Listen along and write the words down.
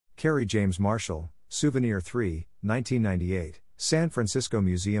Kerry James Marshall, Souvenir 3, 1998, San Francisco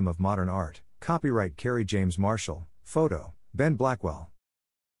Museum of Modern Art, copyright Kerry James Marshall, photo, Ben Blackwell.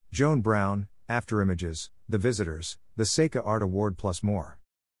 Joan Brown, Afterimages, The Visitors, the Seika Art Award plus more.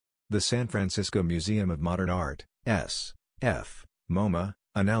 The San Francisco Museum of Modern Art, S.F., MoMA,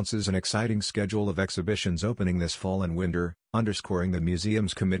 announces an exciting schedule of exhibitions opening this fall and winter, underscoring the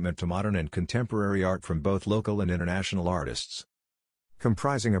museum's commitment to modern and contemporary art from both local and international artists.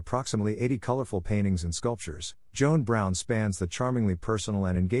 Comprising approximately 80 colorful paintings and sculptures, Joan Brown spans the charmingly personal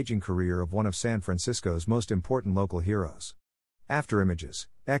and engaging career of one of San Francisco's most important local heroes. Afterimages,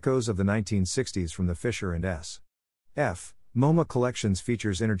 echoes of the 1960s from the Fisher and S.F. MoMA Collections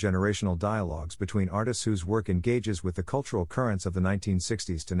features intergenerational dialogues between artists whose work engages with the cultural currents of the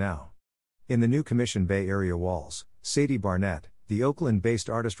 1960s to now. In the new commission Bay Area Walls, Sadie Barnett, the Oakland-based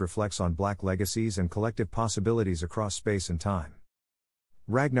artist reflects on Black legacies and collective possibilities across space and time.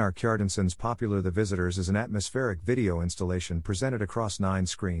 Ragnar Kjartansson's popular The Visitors is an atmospheric video installation presented across 9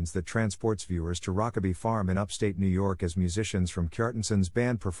 screens that transports viewers to Rockaby Farm in upstate New York as musicians from Kjartansson's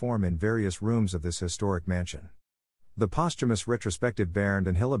band perform in various rooms of this historic mansion. The posthumous retrospective Bernd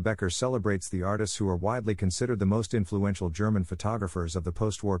and Hilla Becker celebrates the artists who are widely considered the most influential German photographers of the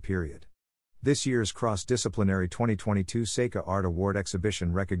post-war period. This year's cross-disciplinary 2022 Seika Art Award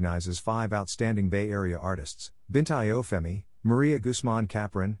exhibition recognizes 5 outstanding Bay Area artists: Binta Iofemi, Maria Guzman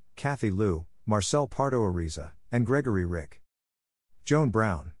Capron, Kathy Liu, Marcel Pardo-Ariza, and Gregory Rick. Joan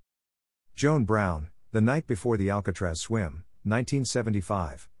Brown. Joan Brown, The Night Before the Alcatraz Swim,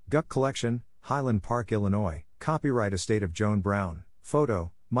 1975, Guck Collection, Highland Park, Illinois, copyright Estate of Joan Brown,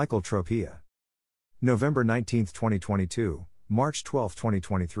 photo, Michael Tropia. November 19, 2022, March 12,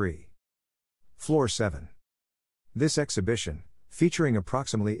 2023. Floor 7. This exhibition, featuring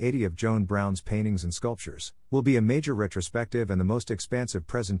approximately 80 of Joan Brown's paintings and sculptures, will be a major retrospective and the most expansive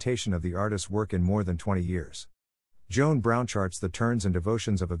presentation of the artist's work in more than 20 years. Joan Brown charts the turns and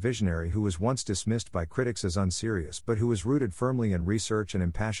devotions of a visionary who was once dismissed by critics as unserious but who was rooted firmly in research and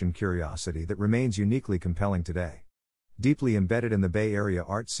impassioned curiosity that remains uniquely compelling today. Deeply embedded in the Bay Area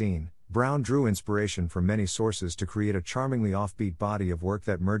art scene, Brown drew inspiration from many sources to create a charmingly offbeat body of work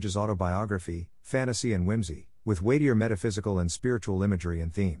that merges autobiography, fantasy and whimsy, with weightier metaphysical and spiritual imagery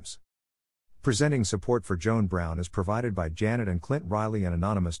and themes. Presenting support for Joan Brown is provided by Janet and Clint Riley and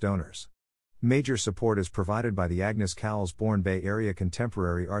anonymous donors. Major support is provided by the Agnes Cowles Born Bay Area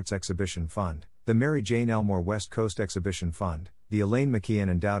Contemporary Arts Exhibition Fund, the Mary Jane Elmore West Coast Exhibition Fund, the Elaine McKeon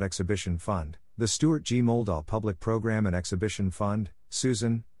Endowed Exhibition Fund, the Stuart G. Moldahl Public Program and Exhibition Fund,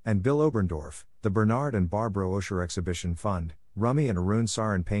 Susan and Bill Oberndorf, the Bernard and Barbara Osher Exhibition Fund, Rummy and Arun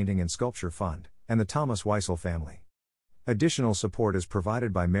Sarin Painting and Sculpture Fund, and the Thomas Weissel family. Additional support is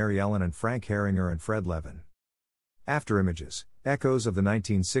provided by Mary Ellen and Frank Herringer and Fred Levin. Afterimages, echoes of the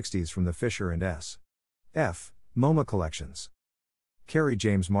 1960s from the Fisher and S.F. MoMA Collections. Kerry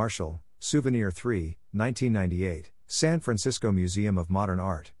James Marshall, Souvenir 3, 1998, San Francisco Museum of Modern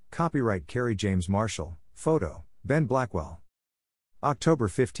Art, copyright Kerry James Marshall, photo, Ben Blackwell. October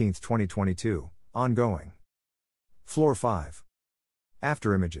 15, 2022, ongoing. Floor 5.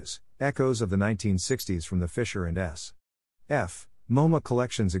 Afterimages, echoes of the 1960s from the Fisher and S.F. MoMA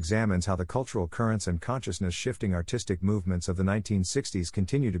Collections examines how the cultural currents and consciousness-shifting artistic movements of the 1960s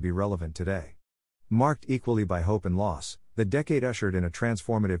continue to be relevant today. Marked equally by hope and loss, the decade ushered in a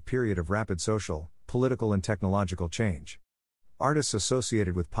transformative period of rapid social, political and technological change. Artists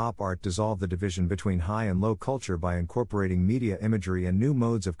associated with pop art dissolved the division between high and low culture by incorporating media imagery and new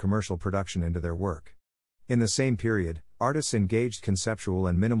modes of commercial production into their work. In the same period, artists engaged conceptual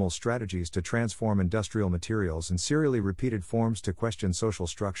and minimal strategies to transform industrial materials and serially repeated forms to question social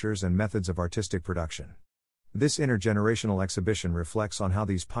structures and methods of artistic production. This intergenerational exhibition reflects on how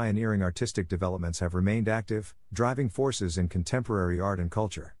these pioneering artistic developments have remained active, driving forces in contemporary art and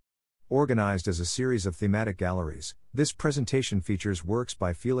culture. Organized as a series of thematic galleries, this presentation features works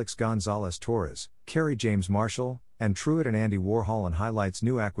by Felix Gonzalez Torres, Kerry James Marshall, and Truett and Andy Warhol and highlights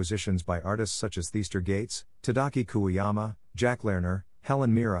new acquisitions by artists such as Theister Gates, Tadaki Kuwayama, Jack Lerner,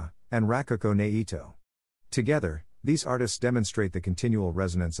 Helen Mira, and Rakoko Neito. Together, these artists demonstrate the continual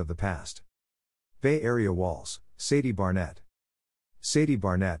resonance of the past. Bay Area Walls, Sadie Barnett. Sadie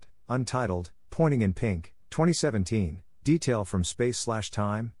Barnett, Untitled, Pointing in Pink, 2017, detail from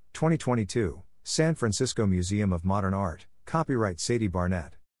Space/Time, 2022, San Francisco Museum of Modern Art, copyright Sadie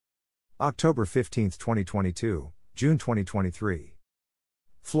Barnett. October 15, 2022, June 2023.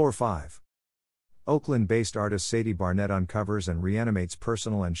 Floor 5. Oakland-based artist Sadie Barnett uncovers and reanimates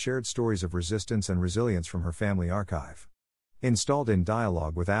personal and shared stories of resistance and resilience from her family archive. Installed in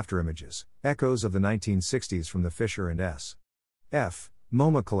dialogue with Afterimages, echoes of the 1960s from the Fisher and S.F.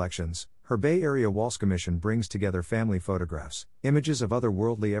 MoMA Collections. Her Bay Area Walls commission brings together family photographs, images of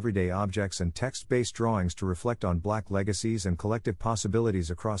otherworldly everyday objects, and text-based drawings to reflect on Black legacies and collective possibilities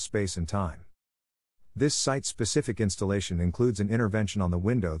across space and time. This site-specific installation includes an intervention on the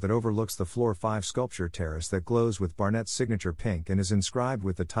window that overlooks the Floor 5 sculpture terrace that glows with Barnett's signature pink and is inscribed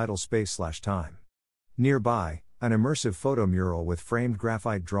with the title Space/Time. Nearby, an immersive photo mural with framed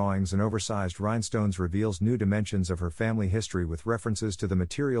graphite drawings and oversized rhinestones reveals new dimensions of her family history with references to the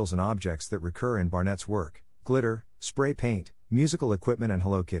materials and objects that recur in Barnett's work: glitter, spray paint, musical equipment, and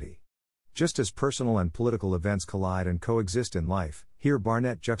Hello Kitty. Just as personal and political events collide and coexist in life, here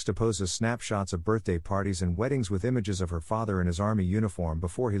Barnett juxtaposes snapshots of birthday parties and weddings with images of her father in his Army uniform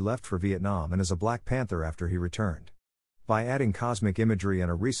before he left for Vietnam and as a Black Panther after he returned. By adding cosmic imagery and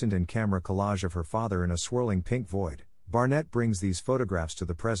a recent in-camera collage of her father in a swirling pink void, Barnett brings these photographs to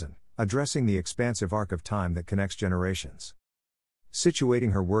the present, addressing the expansive arc of time that connects generations.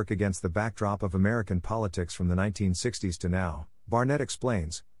 Situating her work against the backdrop of American politics from the 1960s to now, Barnett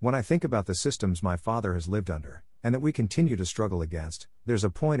explains, "When I think about the systems my father has lived under, and that we continue to struggle against, there's a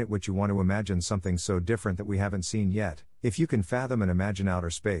point at which you want to imagine something so different that we haven't seen yet. If you can fathom and imagine outer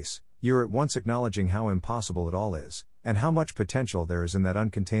space, you're at once acknowledging how impossible it all is, and how much potential there is in that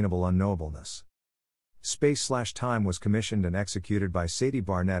uncontainable unknowableness." Space/Time was commissioned and executed by Sadie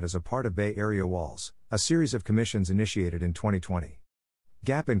Barnett as a part of Bay Area Walls, a series of commissions initiated in 2020.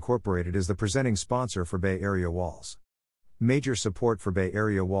 Gap Incorporated is the presenting sponsor for Bay Area Walls. Major support for Bay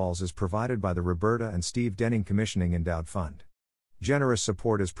Area Walls is provided by the Roberta and Steve Denning Commissioning Endowed Fund. Generous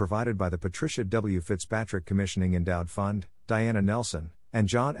support is provided by the Patricia W. Fitzpatrick Commissioning Endowed Fund, Diana Nelson, and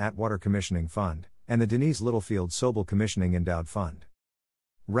John Atwater Commissioning Fund, and the Denise Littlefield Sobel Commissioning Endowed Fund.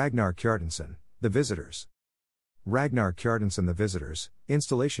 Ragnar Kjartansson, The Visitors. Ragnar Kjartansson, The Visitors,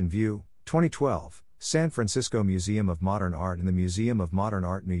 Installation View, 2012, San Francisco Museum of Modern Art and the Museum of Modern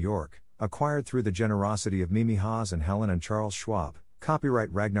Art, New York, acquired through the generosity of Mimi Haas and Helen and Charles Schwab,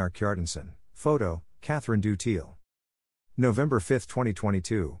 copyright Ragnar Kjartansson, photo, Catherine Dutiel. November 5,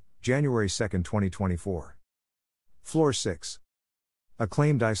 2022, January 2, 2024. Floor 6.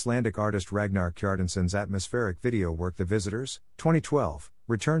 Acclaimed Icelandic artist Ragnar Kjartansson's atmospheric video work The Visitors, 2012,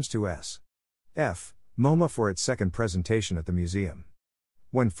 returns to S.F. MoMA for its second presentation at the museum.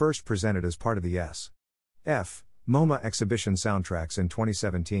 When first presented as part of the S.F. MoMA exhibition Soundtracks in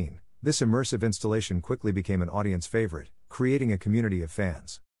 2017, this immersive installation quickly became an audience favorite, creating a community of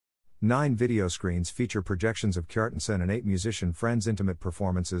fans. 9 video screens feature projections of Kjartansson and 8 musician friends' intimate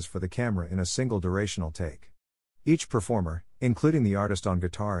performances for the camera in a single durational take. Each performer, including the artist on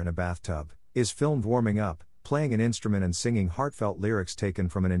guitar in a bathtub, is filmed warming up, playing an instrument and singing heartfelt lyrics taken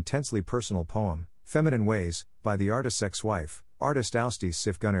from an intensely personal poem, Feminine Ways, by the artist's ex-wife, artist Ásdís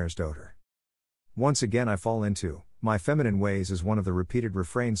Sif Gunnarsdóttir. Once again I fall into my feminine ways is one of the repeated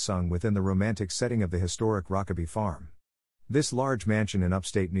refrains sung within the romantic setting of the historic Rockaby Farm. This large mansion in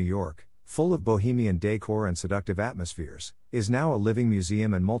upstate New York, full of bohemian decor and seductive atmospheres, is now a living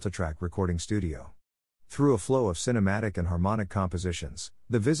museum and multitrack recording studio. Through a flow of cinematic and harmonic compositions,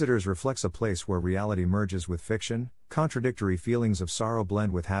 The Visitors reflects a place where reality merges with fiction, contradictory feelings of sorrow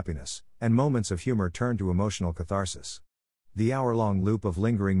blend with happiness, and moments of humor turn to emotional catharsis. The hour-long loop of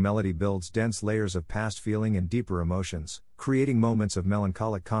lingering melody builds dense layers of past feeling and deeper emotions, creating moments of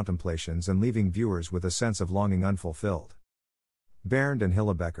melancholic contemplations and leaving viewers with a sense of longing unfulfilled. Bernd and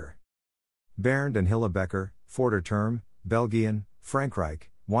Hille Becker. Bernd and Hille Becker, Vorderturm, Belgian, Frankrijk,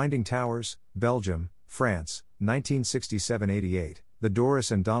 Winding Towers, Belgium, France, 1967-88, the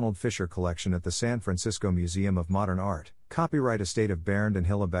Doris and Donald Fisher Collection at the San Francisco Museum of Modern Art, copyright estate of Bernd and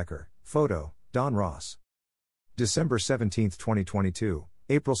Hille Becker, photo, Don Ross. December 17, 2022,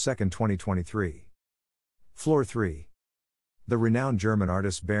 April 2, 2023. Floor 3. The renowned German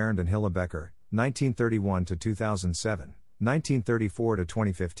artists Bernd and Hille Becker, 1931-2007,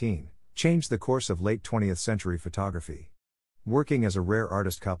 1934-2015, changed the course of late 20th century photography. Working as a rare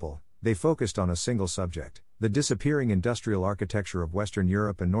artist couple, they focused on a single subject, the disappearing industrial architecture of Western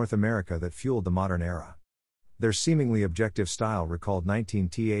Europe and North America that fueled the modern era. Their seemingly objective style recalled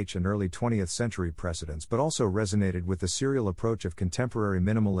 19th and early 20th century precedents but also resonated with the serial approach of contemporary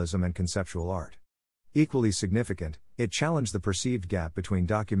minimalism and conceptual art. Equally significant, it challenged the perceived gap between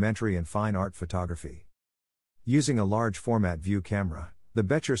documentary and fine art photography. Using a large format view camera, the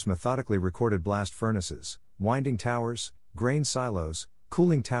Bechers methodically recorded blast furnaces, winding towers, grain silos,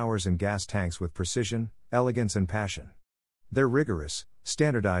 cooling towers and gas tanks with precision, elegance and passion. Their rigorous,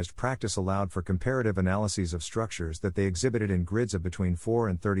 standardized practice allowed for comparative analyses of structures that they exhibited in grids of between 4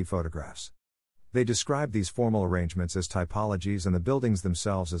 and 30 photographs. They described these formal arrangements as typologies and the buildings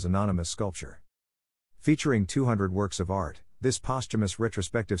themselves as anonymous sculpture. Featuring 200 works of art, This posthumous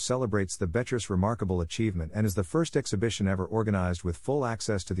retrospective celebrates the Betcher's remarkable achievement and is the first exhibition ever organized with full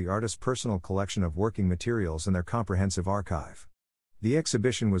access to the artist's personal collection of working materials and their comprehensive archive. The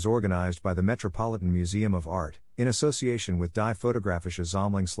exhibition was organized by the Metropolitan Museum of Art, in association with Die Fotografische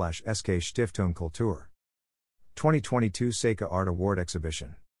Sammlung / SK Stiftung Kultur. 2022 Seika Art Award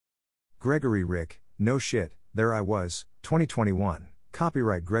Exhibition. Gregory Rick, No Shit, There I Was, 2021,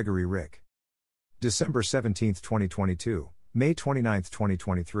 copyright Gregory Rick. December 17, 2022, May 29,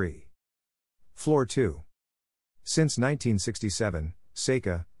 2023. Floor 2. Since 1967,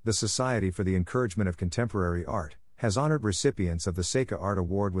 Seika, the Society for the Encouragement of Contemporary Art, has honored recipients of the Seika Art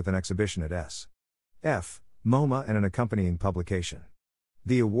Award with an exhibition at S.F. MoMA and an accompanying publication.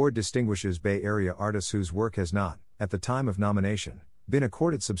 The award distinguishes Bay Area artists whose work has not, at the time of nomination, been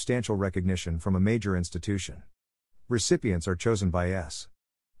accorded substantial recognition from a major institution. Recipients are chosen by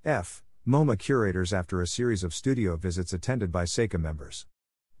S.F. MoMA curators after a series of studio visits attended by Seika members.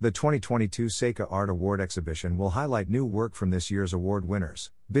 The 2022 Seika Art Award exhibition will highlight new work from this year's award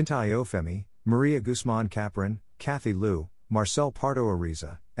winners: Binta Iofemi, Maria Guzman Capron, Kathy Liu, Marcel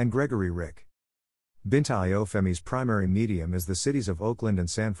Pardo-Ariza, and Gregory Rick. Binta Iofemi's primary medium is the cities of Oakland and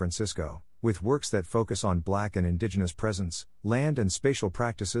San Francisco, with works that focus on Black and Indigenous presence, land and spatial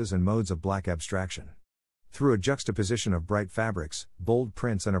practices and modes of Black abstraction. Through a juxtaposition of bright fabrics, bold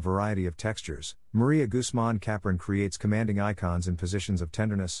prints and a variety of textures, Maria Guzman Capron creates commanding icons in positions of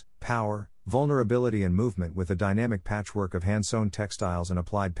tenderness, power, vulnerability and movement with a dynamic patchwork of hand-sewn textiles and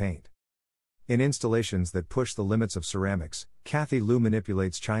applied paint. In installations that push the limits of ceramics, Kathy Liu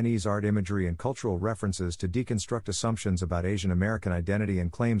manipulates Chinese art imagery and cultural references to deconstruct assumptions about Asian American identity and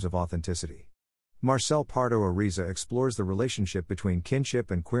claims of authenticity. Marcel Pardo-Ariza explores the relationship between kinship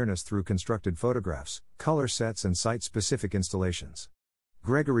and queerness through constructed photographs, color sets and site-specific installations.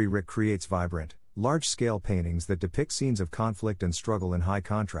 Gregory Rick creates vibrant, large-scale paintings that depict scenes of conflict and struggle in high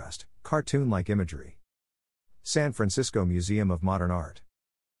contrast, cartoon-like imagery. San Francisco Museum of Modern Art.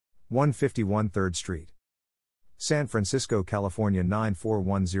 151 3rd Street. San Francisco, California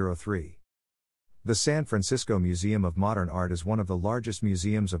 94103. The San Francisco Museum of Modern Art is one of the largest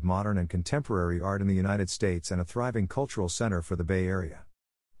museums of modern and contemporary art in the United States and a thriving cultural center for the Bay Area.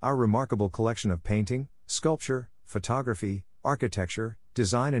 Our remarkable collection of painting, sculpture, photography, architecture,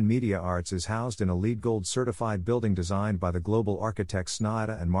 design and media arts is housed in a LEED Gold certified building designed by the global architects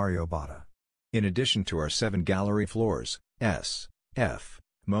Snaida and Mario Botta. In addition to our 7 gallery floors, S.F.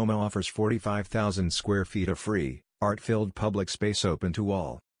 MoMA offers 45,000 square feet of free, art-filled public space open to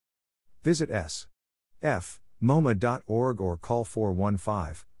all. Visit sfmoma.org or call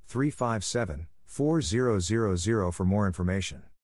 415-357-4000 for more information.